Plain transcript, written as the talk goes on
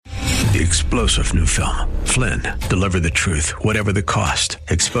The explosive new film, Flynn, deliver the truth, whatever the cost.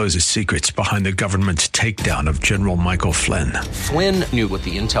 Exposes secrets behind the government's takedown of General Michael Flynn. Flynn knew what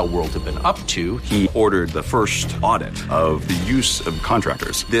the intel world had been up to. He ordered the first audit of the use of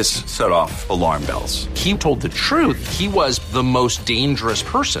contractors. This set off alarm bells. He told the truth. He was the most dangerous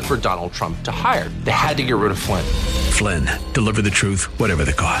person for Donald Trump to hire. They had to get rid of Flynn. Flynn, deliver the truth, whatever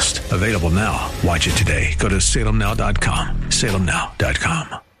the cost. Available now. Watch it today. Go to salemnow.com.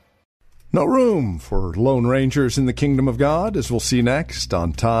 salemnow.com. No room for Lone Rangers in the Kingdom of God, as we'll see next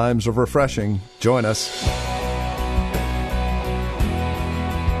on Times of Refreshing. Join us.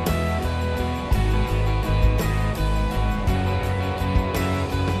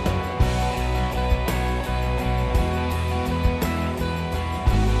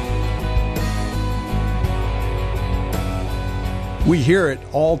 We hear it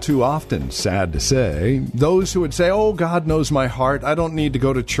all too often, sad to say. Those who would say, oh, God knows my heart. I don't need to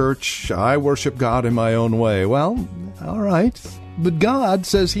go to church. I worship God in my own way. Well, all right. But God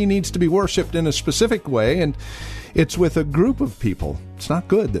says he needs to be worshiped in a specific way, and it's with a group of people. It's not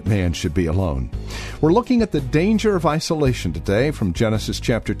good that man should be alone. We're looking at the danger of isolation today from Genesis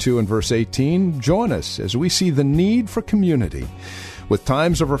chapter 2 and verse 18. Join us as we see the need for community with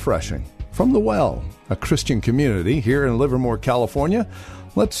Times of Refreshing. From The Well, a Christian community here in Livermore, California,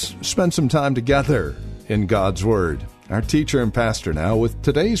 let's spend some time together in God's Word. Our teacher and pastor now with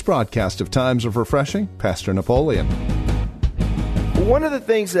today's broadcast of Times of Refreshing, Pastor Napoleon. One of the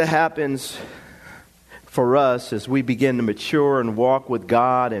things that happens for us as we begin to mature and walk with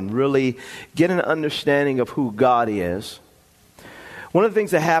God and really get an understanding of who God is, one of the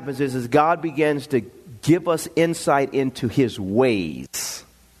things that happens is God begins to give us insight into His ways.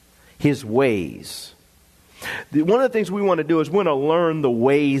 His ways. One of the things we want to do is we want to learn the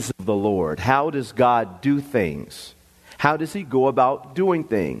ways of the Lord. How does God do things? How does He go about doing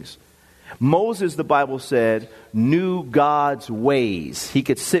things? Moses, the Bible said, knew God's ways. He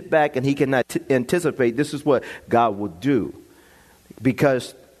could sit back and he could anticipate this is what God would do.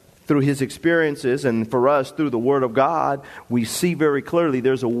 Because through his experiences and for us through the Word of God, we see very clearly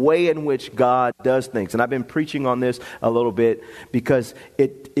there's a way in which God does things. And I've been preaching on this a little bit because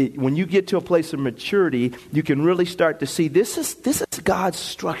when you get to a place of maturity, you can really start to see this is God's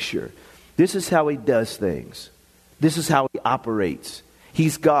structure. This is how He does things. This is how He operates.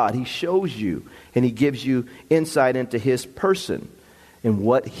 He's God. He shows you and He gives you insight into His person and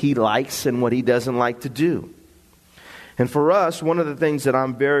what He likes and what He doesn't like to do. And for us, one of the things that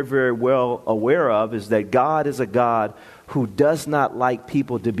I'm very, very well aware of is that God is a God who does not like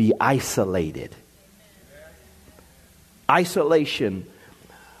people to be isolated. Isolation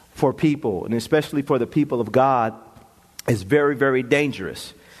for people, and especially for the people of God, is very, very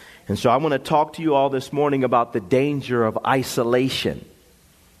dangerous. And so I want to talk to you all this morning about the danger of isolation.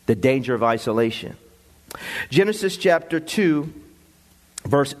 The danger of isolation. Genesis chapter 2,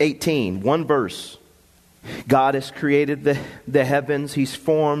 verse 18, one verse. God has created the heavens. He's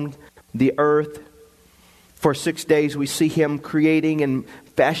formed the earth. For 6 days we see Him creating and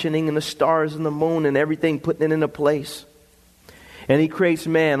fashioning the stars and the moon and everything, putting it into place. And He creates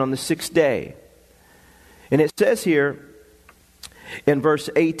man on the sixth day. And it says here in verse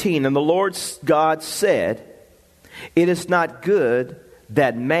 18, and the Lord God said, it is not good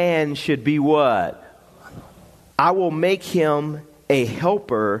that man should be what? I will make him a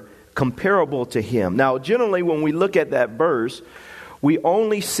helper comparable to him. Now, generally, when we look at that verse, we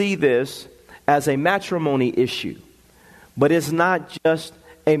only see this as a matrimony issue. But it's not just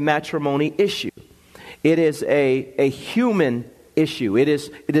a matrimony issue. It is a human issue. It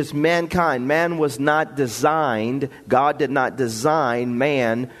is mankind. Man was not designed, God did not design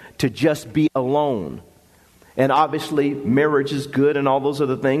man to just be alone. And obviously, marriage is good and all those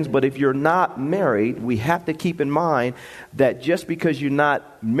other things. But if you're not married, we have to keep in mind that just because you're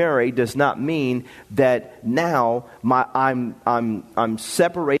not married does not mean that now I'm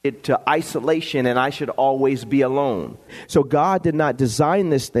separated to isolation and I should always be alone. So God did not design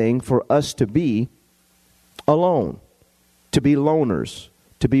this thing for us to be alone, to be loners,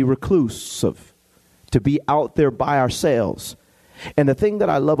 to be reclusive, to be out there by ourselves. And the thing that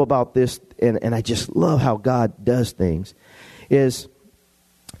I love about this, and I just love how God does things, is,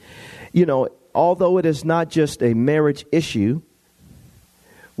 although it is not just a marriage issue,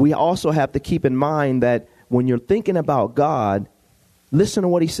 we also have to keep in mind that when you're thinking about God, listen to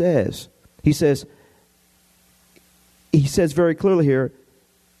what He says. He says very clearly here,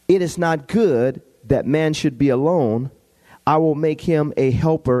 it is not good that man should be alone. I will make him a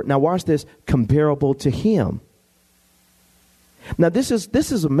helper. Now watch this, comparable to him. Now this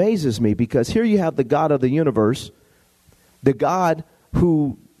amazes me, because here you have the God of the universe, the God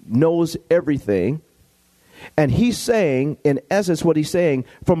who knows everything. And he's saying, in essence, what he's saying,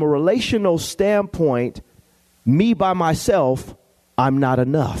 from a relational standpoint, me by myself, I'm not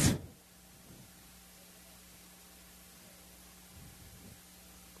enough.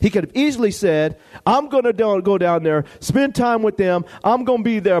 He could have easily said, I'm going to go down there, spend time with them. I'm going to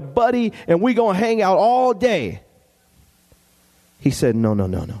be their buddy, and we're going to hang out all day. He said,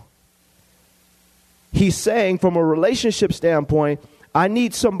 no. He's saying from a relationship standpoint, I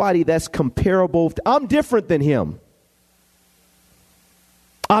need somebody that's comparable. I'm different than him.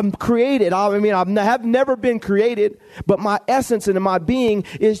 I'm created. I have never been created, but my essence and my being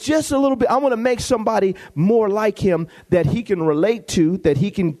is just a little bit. I want to make somebody more like him that he can relate to, that he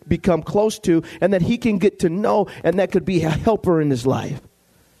can become close to, and that he can get to know, and that could be a helper in his life.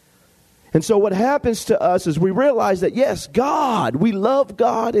 And so what happens to us is we realize that, yes, God, we love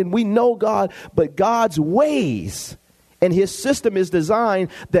God and we know God, but God's ways and his system is designed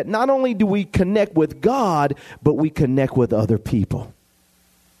that not only do we connect with God, but we connect with other people.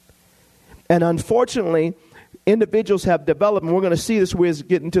 And unfortunately, individuals have developed, and we're going to see this as we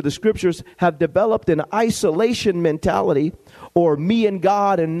get into the scriptures, have developed an isolation mentality, or me and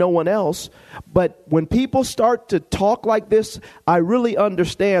God and no one else. But when people start to talk like this, I really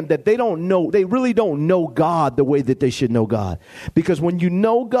understand that they really don't know God the way that they should know God. Because when you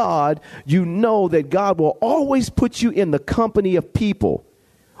know God, you know that God will always put you in the company of people,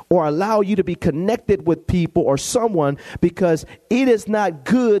 or allow you to be connected with people or someone, because it is not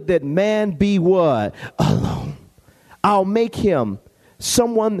good that man be what? Alone. I'll make him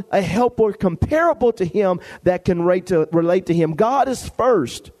someone, a helper comparable to him that can relate to him. God is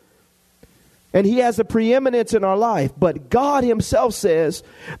first, and he has a preeminence in our life. But God himself says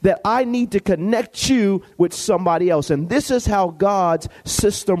that I need to connect you with somebody else. And this is how God's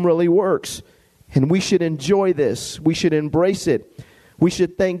system really works. And we should enjoy this. We should embrace it. We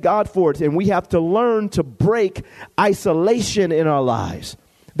should thank God for it, and we have to learn to break isolation in our lives.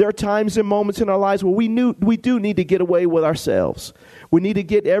 There are times and moments in our lives where we do need to get away with ourselves. We need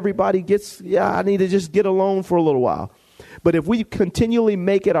to I need to just get alone for a little while. But if we continually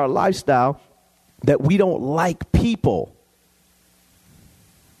make it our lifestyle that we don't like people,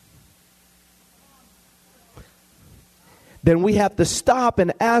 then we have to stop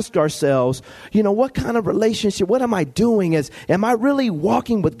and ask ourselves, what kind of relationship, what am I doing? Am I really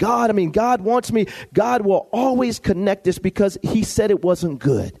walking with God? I mean, God wants me. God will always connect us because he said it wasn't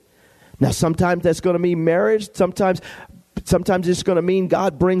good. Now, sometimes that's going to mean marriage. Sometimes it's going to mean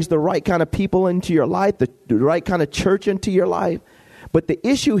God brings the right kind of people into your life, the right kind of church into your life. But the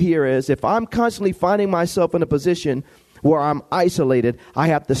issue here is, if I'm constantly finding myself in a position where I'm isolated, I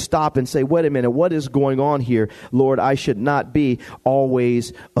have to stop and say, wait a minute, what is going on here? Lord, I should not be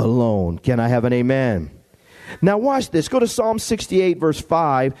always alone. Can I have an amen? Now watch this. Go to Psalm 68, verse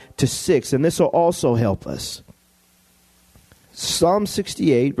 5 to 6, and this will also help us. Psalm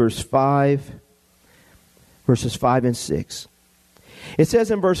 68, verses 5 and 6. It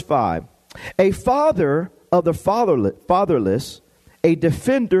says in verse 5, a father of the fatherless, a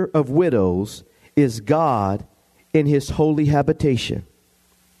defender of widows, is God in his holy habitation.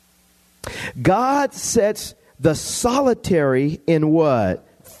 God sets the solitary in what?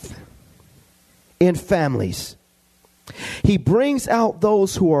 In families. He brings out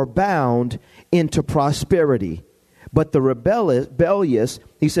those who are bound into prosperity. But the rebellious,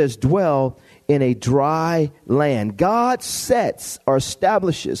 he says, dwell in a dry land. God sets or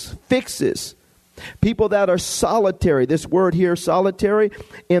establishes, fixes people that are solitary. This word here, solitary,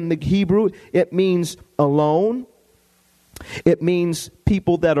 in the Hebrew, it means alone. It means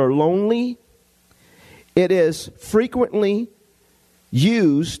people that are lonely. It is frequently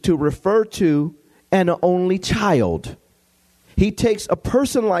used to refer to an only child. He takes a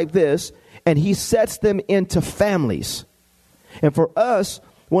person like this and he sets them into families. And for us,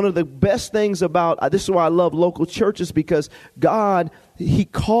 one of the best things about, this is why I love local churches, because God, he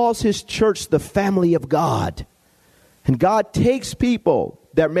calls his church the family of God. And God takes people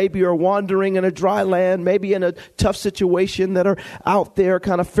that maybe are wandering in a dry land, maybe in a tough situation, that are out there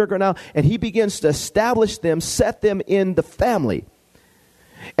kind of figuring out, and he begins to establish them, set them in the family.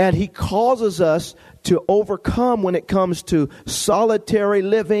 And he causes us to overcome when it comes to solitary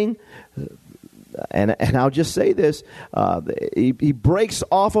living. And I'll just say this, he breaks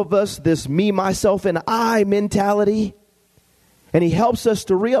off of us this me, myself, and I mentality. And he helps us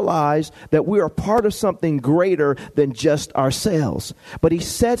to realize that we are part of something greater than just ourselves. But he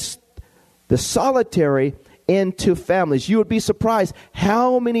sets the solitary into families. You would be surprised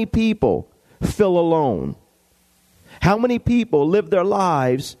how many people feel alone. How many people live their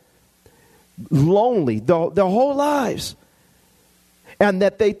lives lonely, their whole lives. And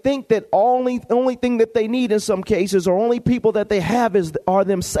that they think that only thing that they need in some cases, or only people that they have are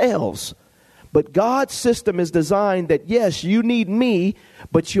themselves. But God's system is designed that, yes, you need me,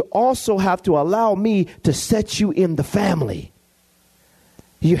 but you also have to allow me to set you in the family.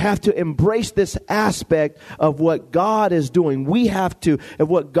 You have to embrace this aspect of what God is doing. We have to, of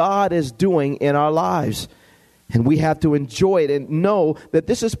what God is doing in our lives. And we have to enjoy it and know that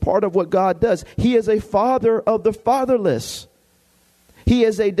this is part of what God does. He is a father of the fatherless. He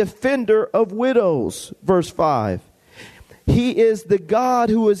is a defender of widows. Verse 5. He is the God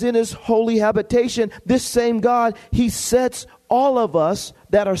who is in his holy habitation. This same God, he sets all of us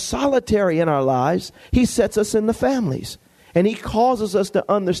that are solitary in our lives, he sets us in the families. And he causes us to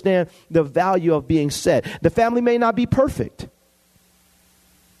understand the value of being set. The family may not be perfect,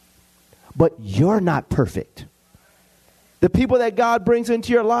 but you're not perfect. The people that God brings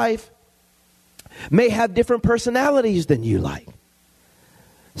into your life may have different personalities than you like.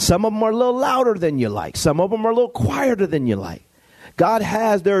 Some of them are a little louder than you like. Some of them are a little quieter than you like. God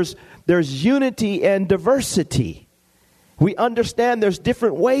has, there's unity and diversity. We understand there's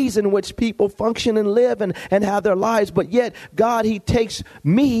different ways in which people function and live and have their lives. But yet, God, he takes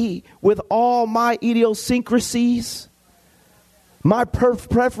me with all my idiosyncrasies, my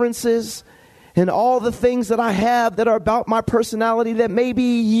preferences, and all the things that I have that are about my personality that maybe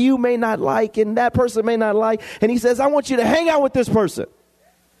you may not like and that person may not like. And he says, I want you to hang out with this person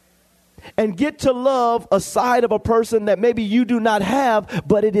and get to love a side of a person that maybe you do not have,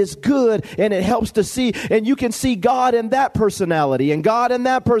 but it is good and it helps to see. And you can see God in that personality and God in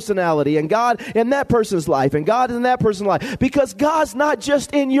that personality and God in that person's life and God in that person's life. Because God's not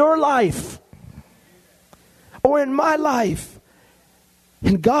just in your life or in my life.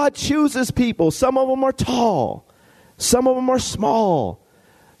 And God chooses people. Some of them are tall. Some of them are small.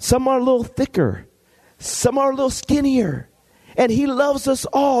 Some are a little thicker. Some are a little skinnier. And he loves us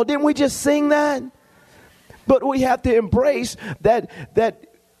all. Didn't we just sing that? But we have to embrace that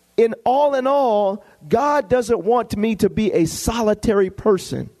in all, God doesn't want me to be a solitary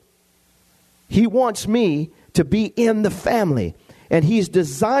person. He wants me to be in the family. And he's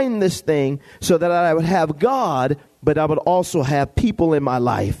designed this thing so that I would have God, but I would also have people in my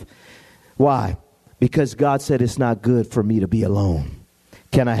life. Why? Because God said it's not good for me to be alone.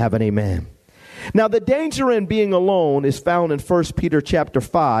 Can I have an amen? Now, the danger in being alone is found in 1 Peter chapter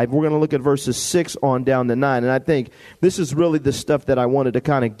 5. We're going to look at verses 6 on down to 9. And I think this is really the stuff that I wanted to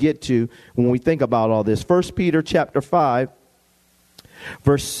kind of get to when we think about all this. 1 Peter chapter 5,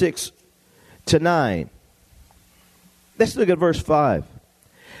 verse 6 to 9. Let's look at verse 5.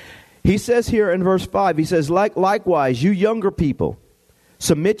 He says here in verse 5, he says, likewise, you younger people,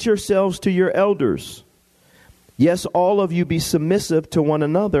 submit yourselves to your elders. Yes, all of you be submissive to one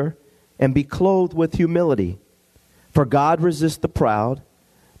another, and be clothed with humility. For God resists the proud,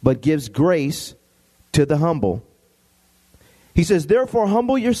 but gives grace to the humble. He says, therefore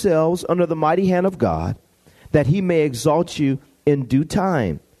humble yourselves under the mighty hand of God, that he may exalt you in due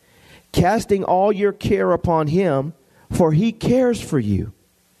time, casting all your care upon him, for he cares for you.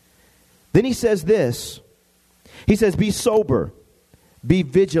 Then he says this, he says, be sober, be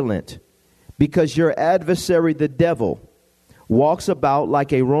vigilant, because your adversary the devil walks about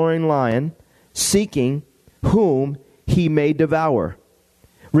like a roaring lion, seeking whom he may devour.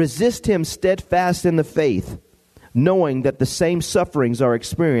 Resist him steadfast in the faith, knowing that the same sufferings are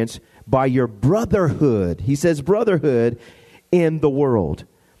experienced by your brotherhood. He says brotherhood in the world.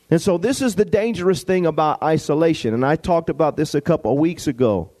 And so this is the dangerous thing about isolation. And I talked about this a couple of weeks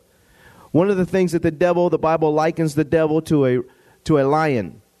ago. One of the things that the Bible likens the devil to a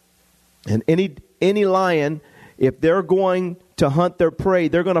lion. And any lion, if they're going to hunt their prey,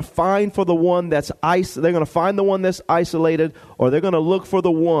 they're going to find the one that's isolated, or they're going to look for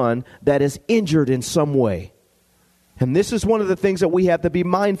the one that is injured in some way. And this is one of the things that we have to be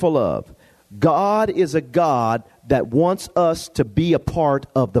mindful of. God is a God that wants us to be a part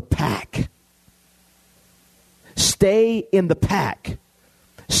of the pack. Stay in the pack.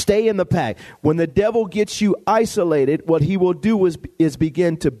 Stay in the pack. When the devil gets you isolated, what he will do is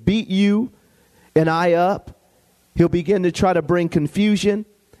begin to beat you and I up. He'll begin to try to bring confusion,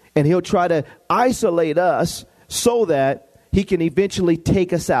 and he'll try to isolate us so that he can eventually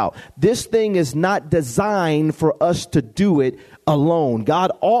take us out. This thing is not designed for us to do it alone.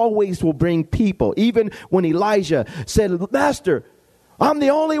 God always will bring people. Even when Elijah said, Master, I'm the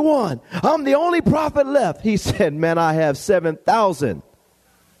only one. I'm the only prophet left. He said, man, I have 7,000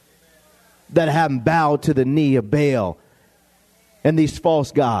 that haven't bowed to the knee of Baal and these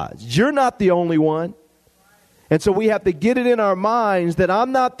false gods. You're not the only one. And so we have to get it in our minds that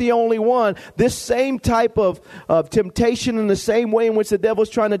I'm not the only one. This same type of temptation, in the same way in which the devil's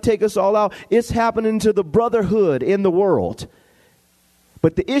trying to take us all out, it's happening to the brotherhood in the world.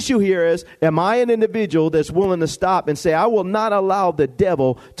 But the issue here is, am I an individual that's willing to stop and say, I will not allow the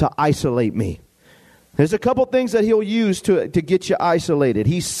devil to isolate me? There's a couple things that he'll use to get you isolated.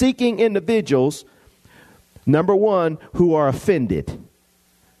 He's seeking individuals, number one, who are offended.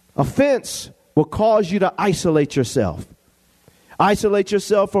 Offense will cause you to isolate yourself. Isolate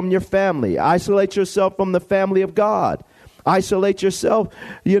yourself from your family. Isolate yourself from the family of God. Isolate yourself,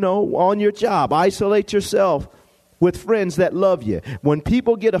 on your job. Isolate yourself with friends that love you. When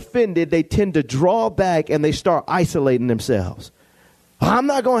people get offended, they tend to draw back and they start isolating themselves. I'm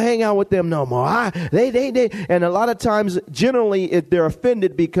not going to hang out with them no more. And a lot of times, generally, if they're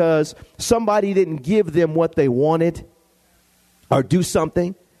offended because somebody didn't give them what they wanted or do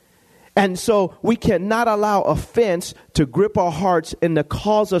something. And so we cannot allow offense to grip our hearts and to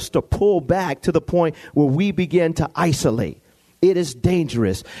cause us to pull back to the point where we begin to isolate. It is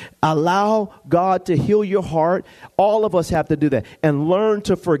dangerous. Allow God to heal your heart. All of us have to do that. And learn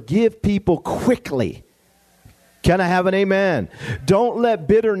to forgive people quickly. Can I have an amen? Don't let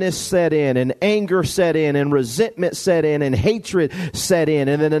bitterness set in and anger set in and resentment set in and hatred set in.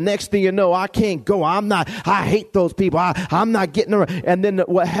 And then the next thing you know, I can't go. I hate those people. I'm not getting around. And then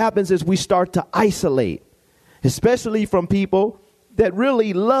what happens is we start to isolate, especially from people that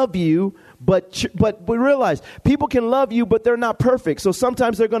really love you. But we realize people can love you, but they're not perfect. So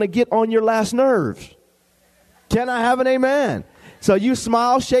sometimes they're going to get on your last nerves. Can I have an amen? So you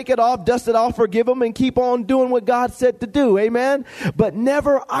smile, shake it off, dust it off, forgive them, and keep on doing what God said to do. Amen? But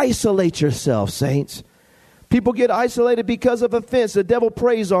never isolate yourself, saints. People get isolated because of offense. The devil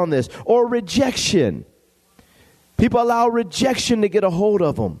preys on this. Or rejection. People allow rejection to get a hold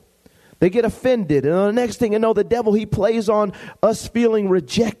of them. They get offended. And the next thing you know, the devil, he plays on us feeling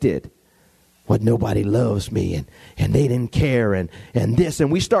rejected. What, nobody loves me and they didn't care and this.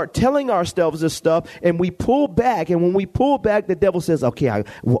 And we start telling ourselves this stuff and we pull back. And when we pull back, the devil says, okay,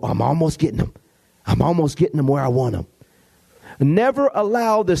 I'm almost getting them. I'm almost getting them where I want them. Never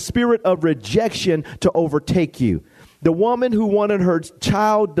allow the spirit of rejection to overtake you. The woman who wanted her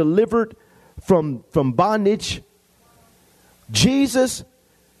child delivered from bondage, Jesus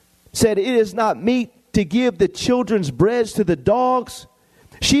said, it is not meet to give the children's breads to the dogs.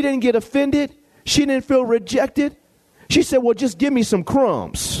 She didn't get offended. She didn't feel rejected. She said, well, just give me some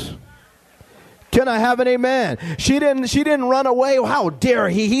crumbs. Can I have an amen? She didn't run away. Oh, how dare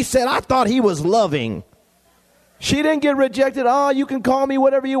he? He said, I thought he was loving. She didn't get rejected. Oh, you can call me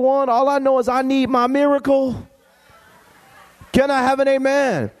whatever you want. All I know is I need my miracle. Can I have an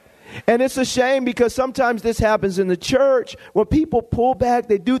amen? And it's a shame because sometimes this happens in the church when people pull back,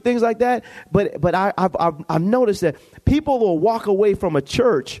 they do things like that. But I've noticed that people will walk away from a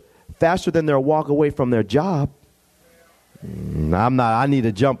church faster than they'll walk away from their job. I need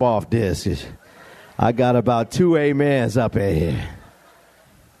to jump off this. I got about 2 amens up in here.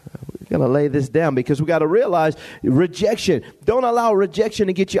 We're going to lay this down because we got to realize rejection. Don't allow rejection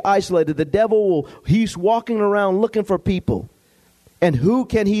to get you isolated. The devil he's walking around looking for people. And who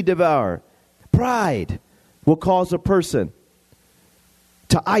can he devour? Pride will cause a person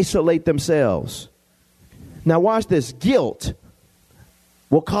to isolate themselves. Now watch this. Guilt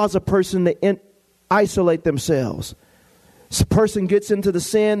will cause a person to isolate themselves. So a person gets into the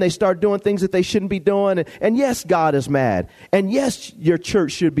sin. They start doing things that they shouldn't be doing. And yes, God is mad. And yes, your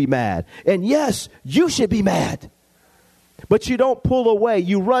church should be mad. And yes, you should be mad. But you don't pull away.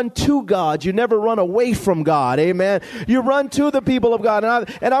 You run to God. You never run away from God. Amen. You run to the people of God.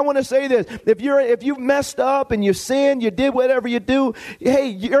 And I want to say this. If you've messed up and you sinned, you did whatever you do, hey,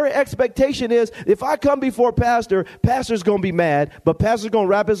 your expectation is if I come before pastor's going to be mad, but pastor's going to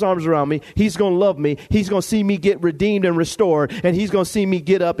wrap his arms around me. He's going to love me. He's going to see me get redeemed and restored. And he's going to see me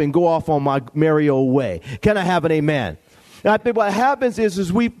get up and go off on my merry old way. Can I have an amen? And I think what happens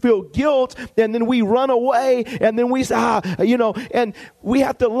is we feel guilt and then we run away and then we say, and we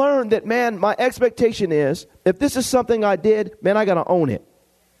have to learn that, man, my expectation is if this is something I did, man, I got to own it.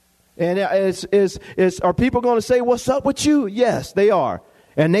 And are people going to say, what's up with you? Yes, they are.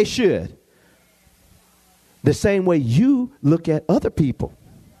 And they should. The same way you look at other people.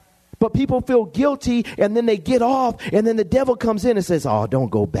 But people feel guilty and then they get off and then the devil comes in and says, oh,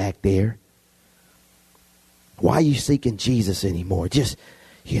 don't go back there. Why are you seeking Jesus anymore? Just,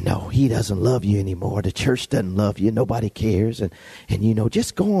 he doesn't love you anymore. The church doesn't love you. Nobody cares. And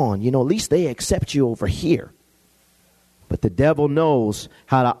just go on. At least they accept you over here. But the devil knows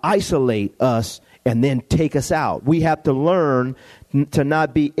how to isolate us and then take us out. We have to learn to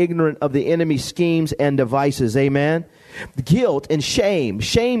not be ignorant of the enemy's schemes and devices. Amen. Guilt and shame.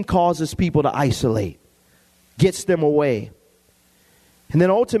 Shame causes people to isolate, gets them away. And then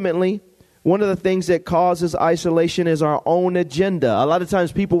ultimately, one of the things that causes isolation is our own agenda. A lot of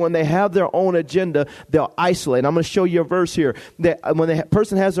times people, when they have their own agenda, they'll isolate. I'm going to show you a verse here. That when the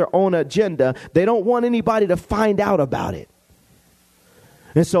person has their own agenda, they don't want anybody to find out about it.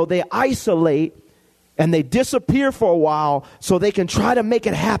 And so they isolate and they disappear for a while so they can try to make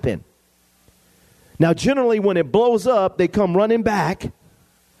it happen. Now, generally, when it blows up, they come running back,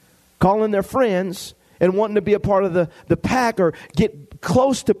 calling their friends and wanting to be a part of the pack or get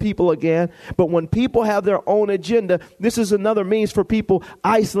close to people again. But when people have their own agenda, this is another means for people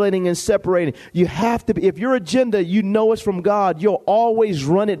isolating and separating. You have to be, if your agenda, you know it's from God, you'll always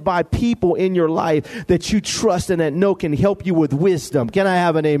run it by people in your life that you trust and that know can help you with wisdom. Can I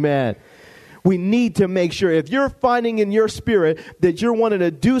have an amen? We need to make sure, if you're finding in your spirit that you're wanting to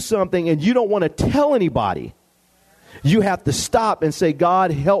do something and you don't want to tell anybody, you have to stop and say,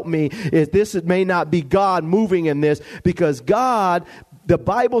 God, help me. If this may not be God moving in this, because God, the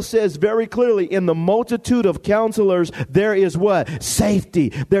Bible says very clearly, in the multitude of counselors, there is what? Safety.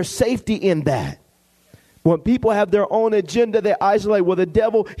 There's safety in that. When people have their own agenda, they isolate. Well, the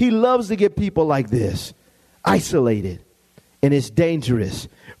devil, he loves to get people like this, isolated, and it's dangerous.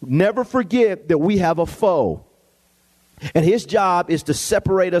 Never forget that we have a foe, and his job is to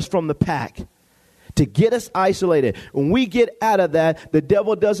separate us from the pack, to get us isolated. When we get out of that, the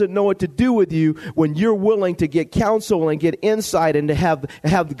devil doesn't know what to do with you when you're willing to get counsel and get insight and to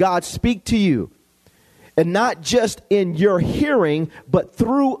have God speak to you. And not just in your hearing, but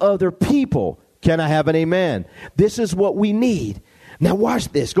through other people. Can I have an amen? This is what we need. Now watch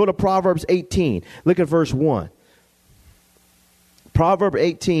this. Go to Proverbs 18. Look at verse 1. Proverbs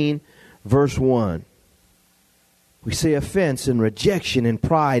 18, verse 1. We say offense and rejection and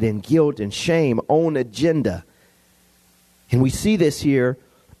pride and guilt and shame, own agenda. And we see this here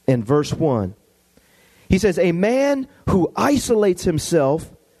in verse 1. He says, a man who isolates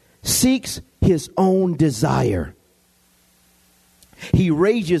himself seeks his own desire. He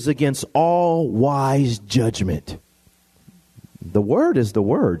rages against all wise judgment. The word is the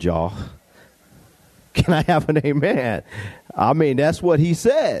word, y'all. Can I have an amen? I mean, that's what he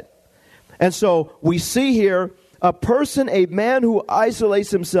said. And so we see here a man who isolates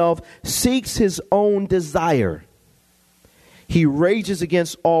himself seeks his own desire. He rages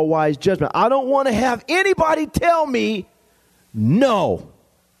against all wise judgment. I don't want to have anybody tell me no.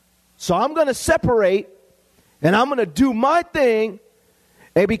 So I'm going to separate and I'm going to do my thing.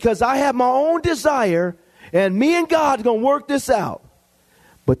 And because I have my own desire and me and God's going to work this out.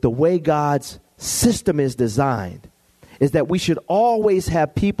 But the way God's system is designed is that we should always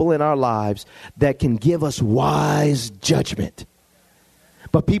have people in our lives that can give us wise judgment.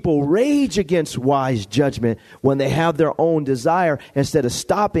 But people rage against wise judgment when they have their own desire, instead of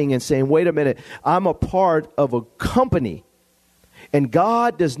stopping and saying, wait a minute, I'm a part of a company. And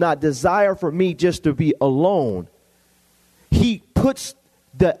God does not desire for me just to be alone. He puts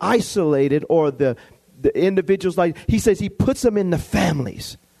the isolated or the individuals, like he says, he puts them in the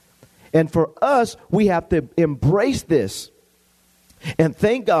families. And for us, we have to embrace this and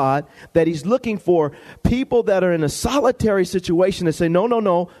thank God that he's looking for people that are in a solitary situation and say,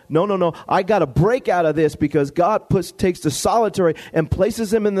 no. I got to break out of this, because God takes the solitary and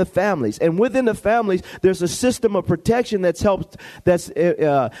places them in the families. And within the families, there's a system of protection that's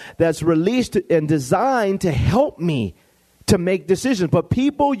released and designed to help me to make decisions. But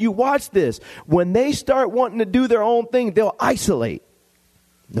people, you watch this. When they start wanting to do their own thing, they'll isolate.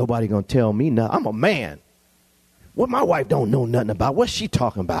 Nobody gonna tell me nothing. I'm a man. What my wife don't know nothing about. What's she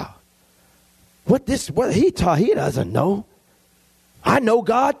talking about? What he doesn't know. I know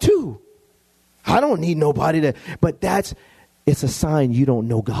God too. I don't need nobody to. But it's a sign you don't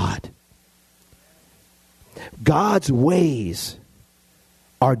know God. God's ways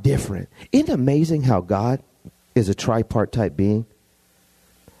are different. Isn't it amazing how God is a tripartite being?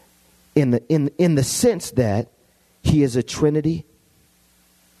 In the sense that he is a Trinity.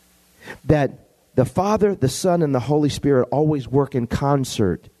 That the Father, the Son, and the Holy Spirit always work in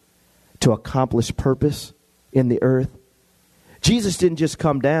concert to accomplish purpose in the earth. Jesus didn't just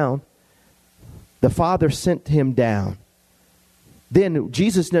come down. The Father sent him down. Then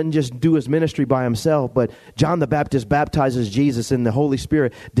Jesus doesn't just do his ministry by himself, but John the Baptist baptizes Jesus, and the Holy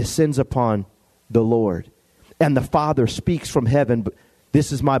Spirit descends upon the Lord. And the Father speaks from heaven,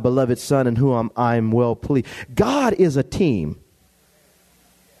 this is my beloved Son in whom I am well pleased. God is a team.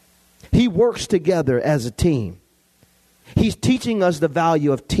 He works together as a team. He's teaching us the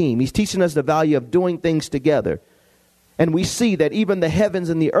value of team. He's teaching us the value of doing things together. And we see that even the heavens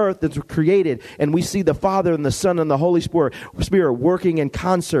and the earth that's created, and we see the Father and the Son and the Holy Spirit working in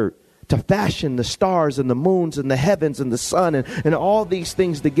concert to fashion the stars and the moons and the heavens and the sun and all these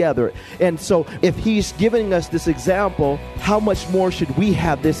things together. And so if he's giving us this example, how much more should we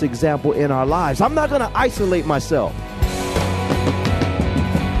have this example in our lives? I'm not going to isolate myself.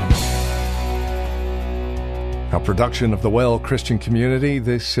 A production of the Well Christian Community.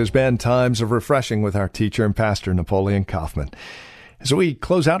 This has been Times of Refreshing with our teacher and pastor, Napoleon Kaufman. As we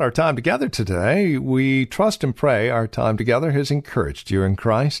close out our time together today, we trust and pray our time together has encouraged you in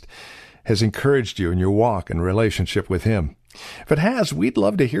Christ, has encouraged you in your walk and relationship with Him. If it has, we'd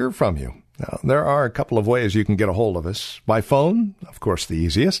love to hear from you. Now, there are a couple of ways you can get a hold of us. By phone, of course, the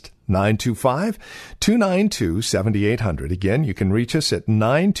easiest, 925-292-7800. Again, you can reach us at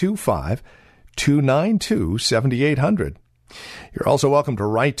 925-292-7800. You're also welcome to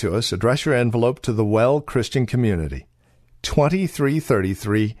write to us. Address your envelope to the Well Christian Community,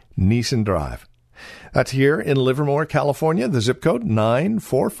 2333 Neeson Drive. That's here in Livermore, California, the zip code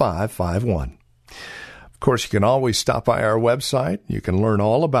 94551. Of course, you can always stop by our website. You can learn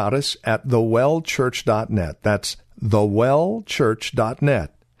all about us at thewellchurch.net. That's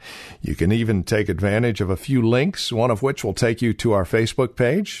thewellchurch.net. You can even take advantage of a few links, one of which will take you to our Facebook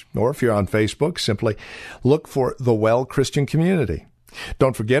page. Or if you're on Facebook, simply look for The Well Christian Community.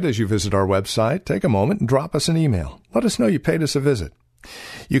 Don't forget, as you visit our website, take a moment and drop us an email. Let us know you paid us a visit.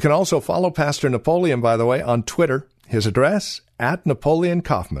 You can also follow Pastor Napoleon, by the way, on Twitter. His address, @Napoleon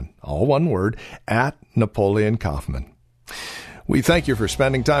Kaufman. All one word, @Napoleon Kaufman. We thank you for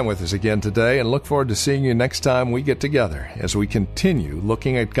spending time with us again today and look forward to seeing you next time we get together as we continue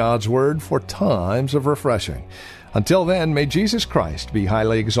looking at God's Word for times of refreshing. Until then, may Jesus Christ be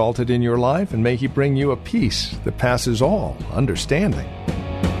highly exalted in your life and may He bring you a peace that passes all understanding.